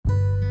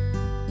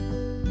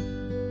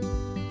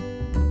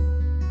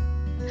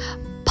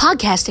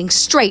Podcasting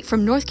straight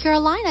from North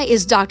Carolina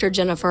is Dr.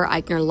 Jennifer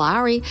Eichner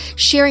Lowry,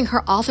 sharing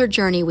her author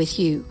journey with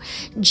you.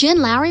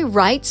 Jen Lowry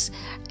Writes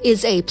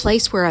is a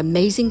place where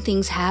amazing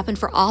things happen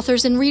for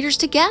authors and readers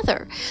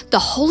together. The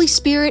Holy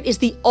Spirit is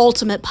the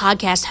ultimate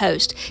podcast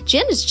host.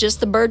 Jen is just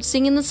the bird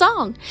singing the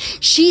song.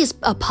 She is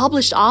a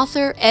published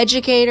author,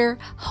 educator,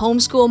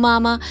 homeschool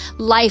mama,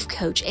 life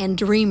coach, and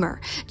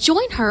dreamer.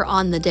 Join her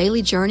on the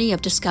daily journey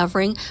of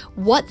discovering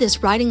what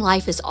this writing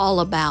life is all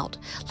about.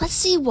 Let's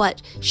see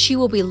what she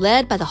will be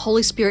led by the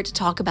Holy Spirit to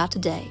talk about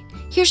today.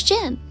 Here's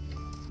Jen.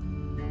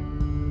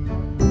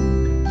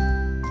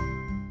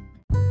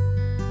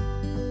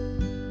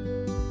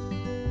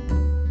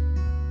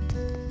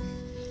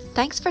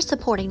 Thanks for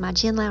supporting my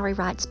Jen Lowry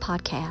Writes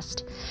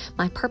podcast.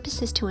 My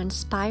purpose is to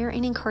inspire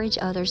and encourage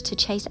others to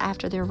chase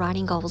after their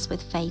writing goals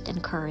with faith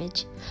and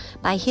courage.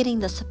 By hitting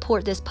the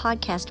support this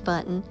podcast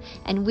button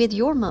and with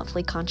your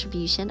monthly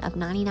contribution of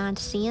 99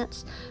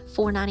 cents,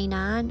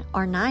 $4.99,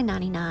 or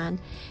 $9.99,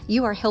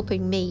 you are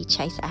helping me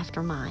chase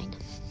after mine.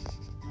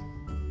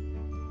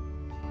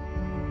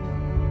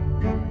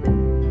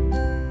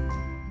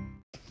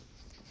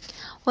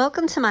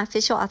 Welcome to my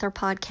official author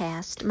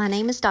podcast. My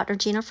name is Dr.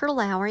 Jennifer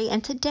Lowry,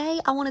 and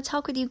today I want to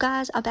talk with you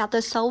guys about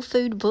the Soul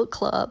Food Book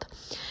Club.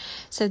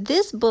 So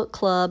this book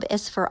club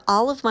is for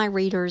all of my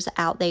readers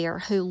out there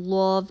who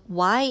love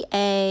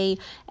YA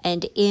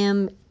and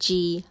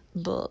MG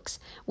books.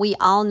 We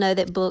all know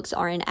that books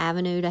are an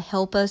avenue to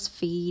help us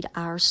feed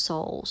our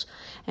souls.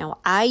 Now,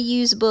 I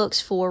use books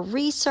for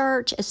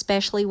research,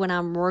 especially when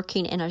I'm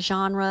working in a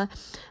genre.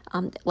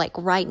 Like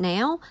right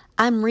now,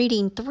 I'm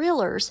reading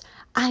thrillers.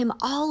 I'm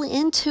all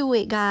into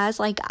it,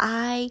 guys. Like,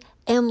 I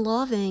am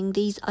loving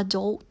these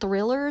adult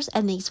thrillers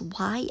and these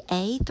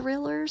YA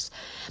thrillers,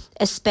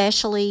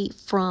 especially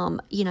from,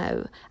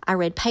 I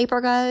read Paper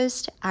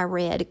Ghost, I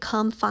read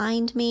Come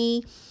Find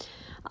Me.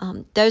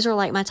 Those are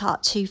like my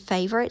top two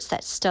favorites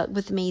that stuck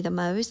with me the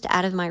most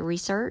out of my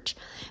research.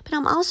 But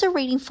I'm also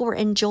reading for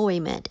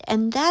enjoyment,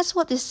 and that's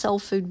what this Soul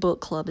Food Book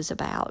Club is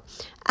about.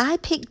 I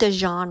picked a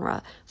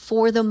genre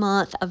for the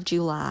month of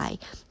July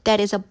that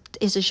is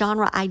a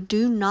genre I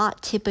do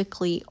not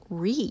typically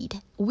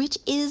read, which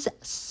is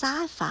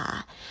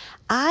sci-fi.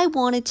 I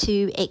wanted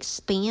to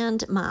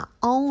expand my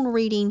own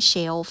reading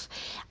shelf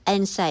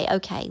and say,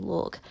 okay,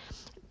 look,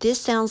 this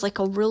sounds like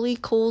a really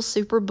cool,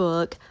 super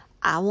book.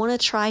 I want to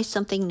try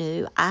something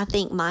new. I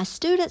think my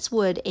students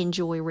would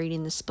enjoy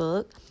reading this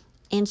book.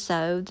 And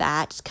so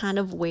that's kind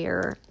of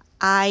where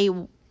I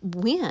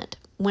went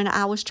when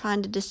I was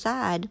trying to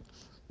decide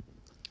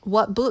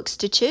what books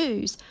to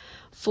choose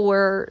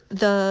for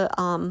the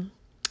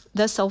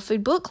Soul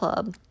Food Book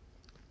Club.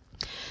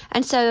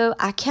 And so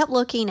I kept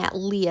looking at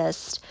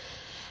lists,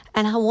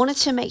 and I wanted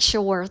to make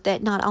sure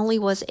that not only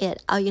was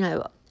it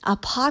a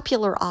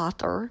popular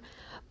author,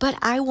 but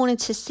I wanted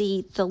to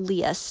see the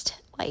list.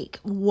 Like,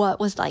 what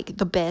was like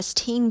the best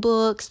teen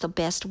books, the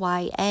best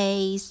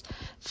YAs,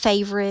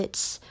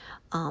 favorites,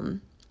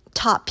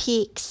 top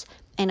picks.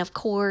 And of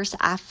course,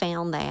 I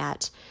found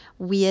that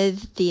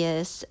with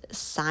this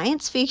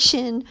science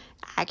fiction,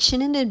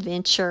 action and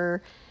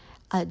adventure,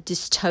 a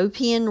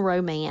dystopian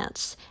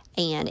romance.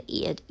 And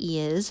it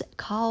is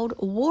called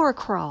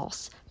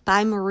Warcross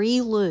by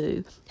Marie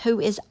Lu, who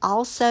is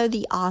also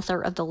the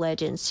author of the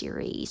Legend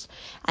series.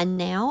 And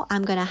now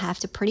I'm going to have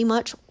to pretty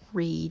much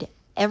read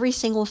every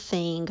single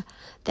thing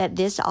that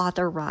this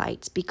author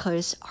writes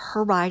because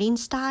her writing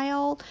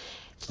style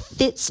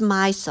fits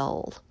my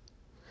soul.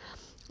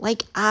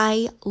 Like,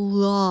 I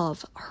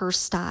love her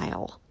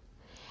style.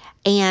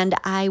 And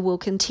I will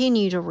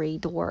continue to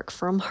read the work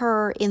from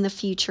her in the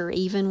future,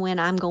 even when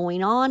I'm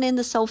going on in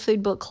the Soul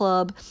Food Book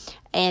Club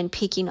and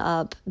picking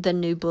up the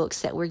new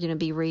books that we're going to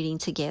be reading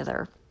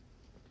together.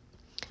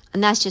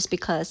 And that's just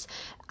because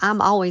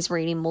I'm always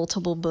reading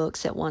multiple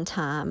books at one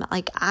time.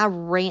 Like, I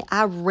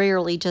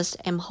rarely just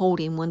am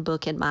holding one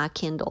book in my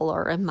Kindle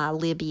or in my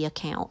Libby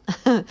account.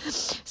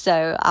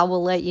 So I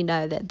will let you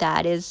know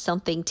that is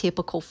something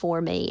typical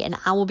for me. And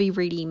I will be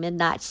reading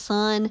Midnight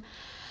Sun.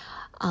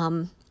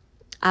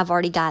 I've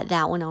already got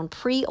that one on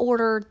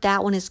pre-order.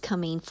 That one is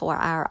coming for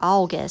our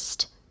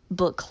August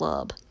book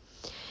club.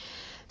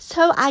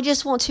 So I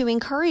just want to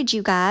encourage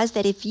you guys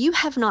that if you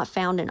have not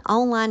found an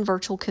online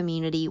virtual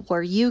community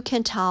where you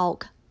can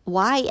talk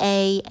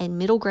YA and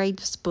middle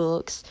grade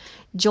books,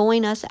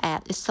 join us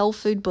at the Soul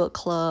Food Book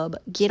Club.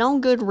 Get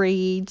on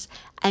Goodreads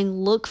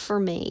and look for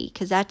me,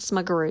 because that's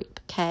my group,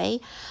 okay?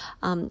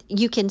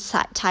 You can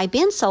type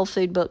in Soul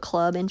Food Book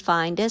Club and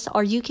find us,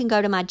 or you can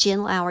go to my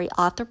Jen Lowry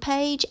author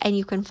page and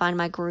you can find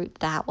my group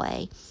that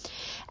way.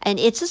 And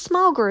it's a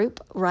small group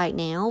right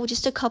now.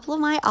 Just a couple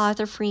of my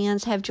author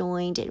friends have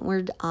joined, and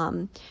we're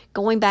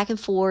going back and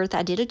forth.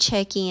 I did a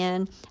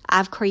check-in.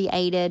 I've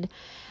created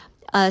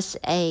us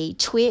a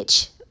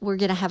Twitch. We're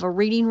going to have a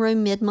reading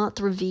room mid-month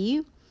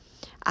review.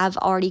 I've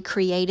already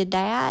created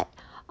that.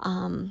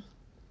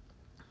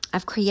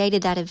 I've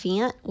created that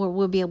event where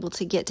we'll be able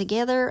to get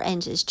together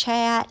and just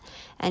chat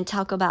and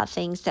talk about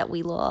things that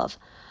we love.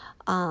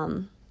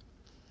 And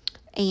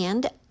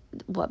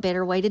what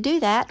better way to do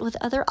that with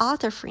other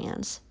author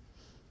friends?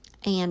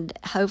 And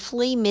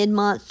hopefully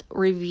mid-month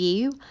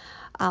review.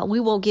 We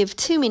won't give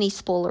too many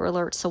spoiler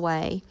alerts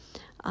away.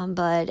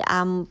 But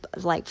I'm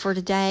like, for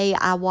today,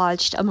 I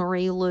watched a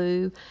Marie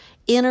Lu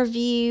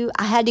interview.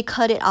 I had to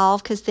cut it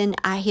off because then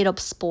I hit a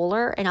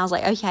spoiler and I was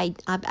like, okay,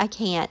 I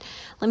can't.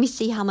 Let me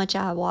see how much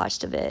I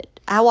watched of it.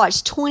 I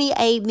watched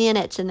 28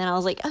 minutes and then I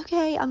was like,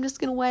 okay, I'm just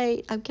going to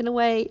wait. I'm going to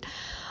wait.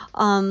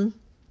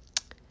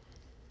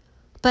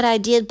 But I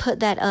did put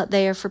that up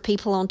there for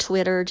people on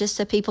Twitter just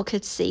so people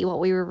could see what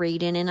we were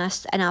reading. And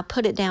I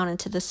put it down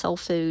into the Soul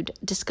Food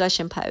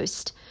discussion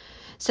post.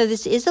 So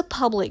this is a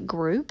public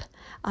group.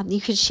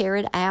 You can share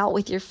it out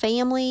with your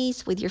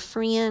families, with your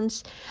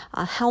friends,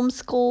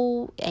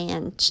 homeschool,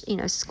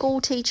 and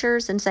school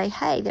teachers, and say,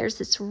 hey, there's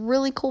this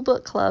really cool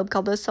book club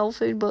called the Soul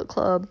Food Book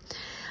Club.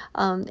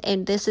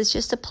 And this is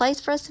just a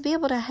place for us to be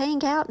able to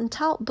hang out and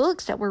talk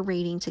books that we're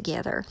reading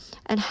together.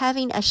 And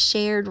having a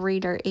shared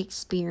reader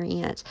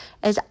experience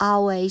is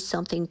always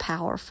something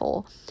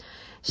powerful.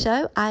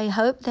 So I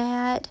hope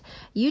that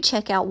you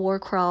check out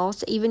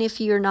Warcross, even if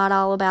you're not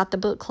all about the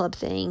book club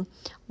thing.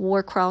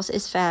 Warcross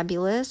is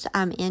fabulous.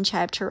 I'm in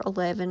chapter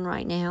 11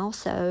 right now,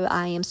 so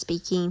I am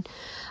speaking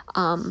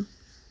from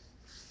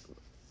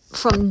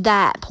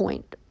that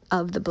point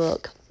of the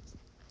book.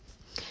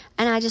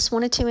 And I just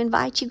wanted to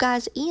invite you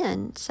guys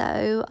in.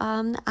 So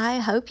I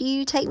hope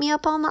you take me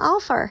up on the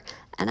offer.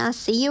 And I'll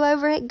see you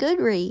over at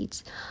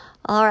Goodreads.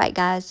 All right,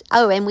 guys.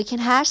 Oh, and we can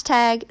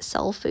hashtag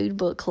Soul Food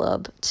Book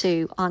Club,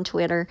 too, on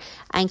Twitter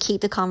and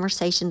keep the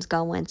conversations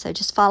going. So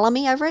just follow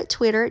me over at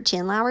Twitter at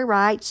Jen Lowry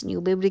Writes, and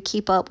you'll be able to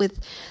keep up with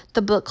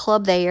the book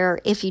club there.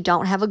 If you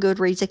don't have a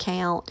Goodreads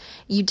account,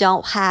 you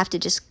don't have to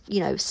just,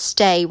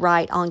 stay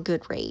right on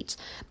Goodreads.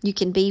 You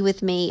can be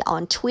with me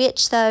on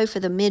Twitch, though, for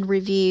the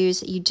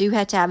mid-reviews. You do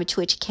have to have a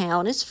Twitch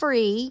account. It's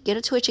free. Get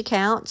a Twitch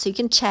account so you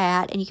can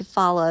chat and you can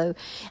follow,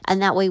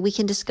 and that way we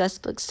can discuss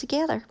books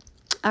together.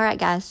 All right,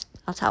 guys.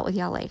 I'll talk with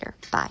y'all later.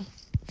 Bye.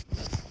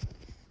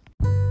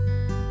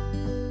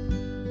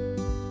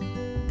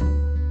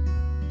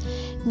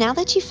 Now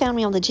that you found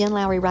me on the Jen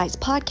Lowry Writes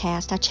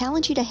podcast, I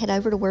challenge you to head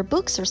over to where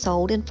books are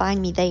sold and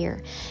find me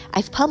there.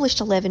 I've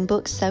published 11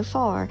 books so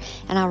far,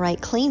 and I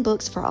write clean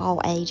books for all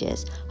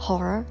ages.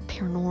 Horror,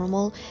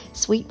 paranormal,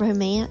 sweet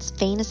romance,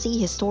 fantasy,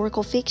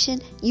 historical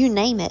fiction, you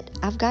name it.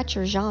 I've got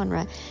your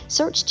genre.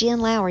 Search Jen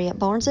Lowry at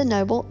Barnes &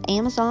 Noble,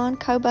 Amazon,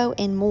 Kobo,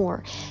 and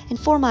more. And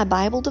for my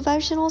Bible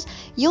devotionals,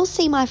 you'll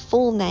see my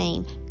full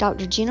name,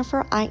 Dr.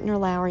 Jennifer Eichner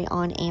Lowry,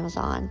 on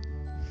Amazon.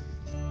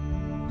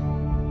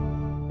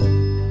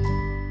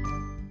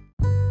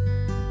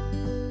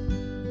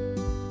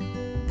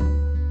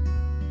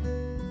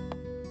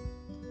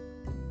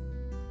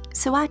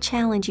 So I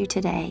challenge you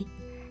today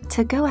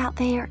to go out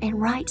there and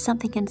write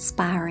something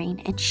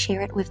inspiring and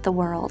share it with the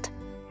world.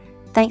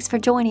 Thanks for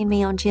joining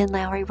me on Jen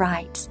Lowry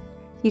Writes.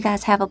 You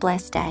guys have a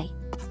blessed day.